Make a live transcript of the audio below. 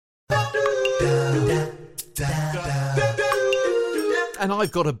And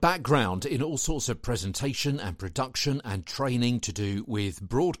I've got a background in all sorts of presentation and production and training to do with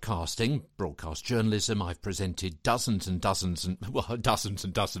broadcasting, broadcast journalism. I've presented dozens and dozens,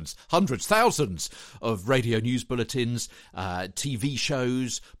 hundreds, thousands of radio news bulletins, TV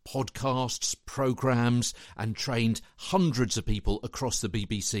shows, podcasts, programmes, and trained hundreds of people across the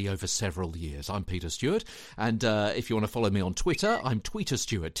BBC over several years. I'm Peter Stewart, and if you want to follow me on Twitter, I'm Tweeter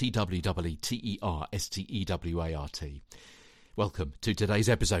Stewart, TWWERSTEWART. Welcome to today's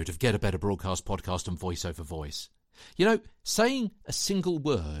episode of Get a Better Broadcast Podcast and Voice Over Voice. You know, saying a single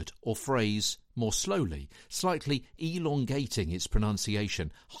word or phrase more slowly, slightly elongating its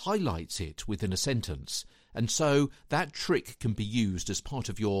pronunciation, highlights it within a sentence. And so that trick can be used as part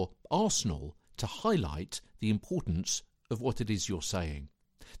of your arsenal to highlight the importance of what it is you're saying.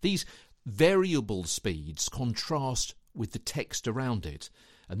 These variable speeds contrast with the text around it,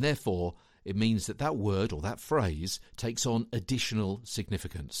 and therefore it means that that word or that phrase takes on additional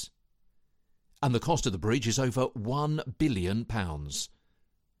significance. And the cost of the bridge is over £1 billion.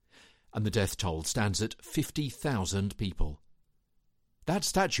 And the death toll stands at 50,000 people. That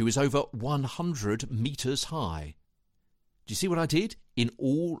statue is over 100 metres high. Do you see what I did? In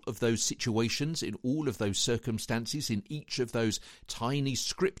all of those situations, in all of those circumstances, in each of those tiny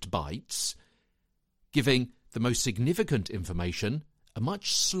script bites, giving the most significant information a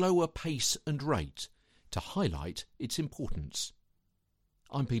much slower pace and rate to highlight its importance.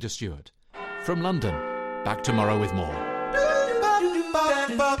 I'm Peter Stewart. From London, back tomorrow with more.